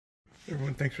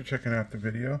Everyone, thanks for checking out the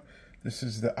video. This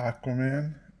is the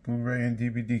Aquaman Blu-ray and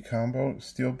DVD combo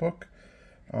SteelBook.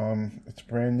 It's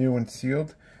brand new and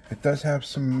sealed. It does have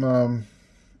some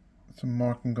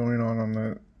marking going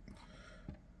on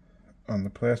the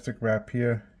plastic wrap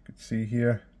here. You can see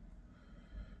here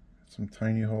some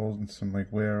tiny holes and some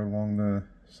like wear along the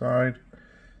side.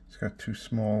 It's got two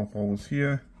small holes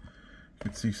here. You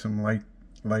can see some light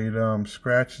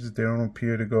scratches. They don't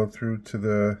appear to go through to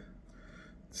the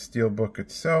SteelBook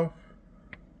itself.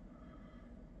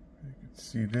 You can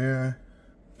see there.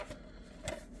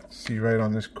 See right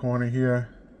on this corner here.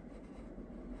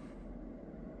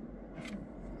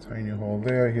 Tiny hole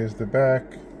there. Here's the back.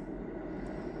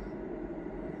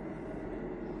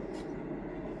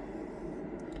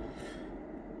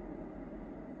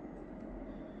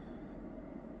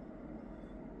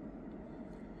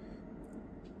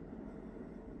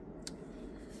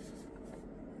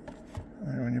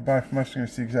 When you buy from us, you're going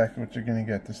to see exactly what you're going to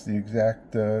get. This is the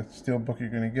exact SteelBook you're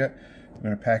going to get. We're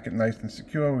going to pack it nice and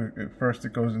secure. First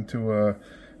it goes into a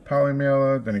poly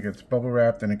mailer, then it gets bubble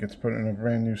wrapped, then it gets put in a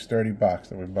brand new sturdy box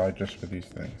that we buy just for these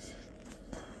things.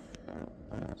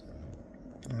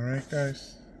 Alright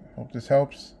guys, hope this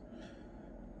helps.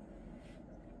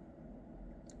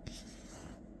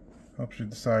 Helps you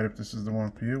decide if this is the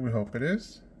one for you. We hope it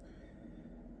is.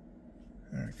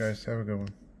 Alright guys, have a good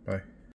one. Bye.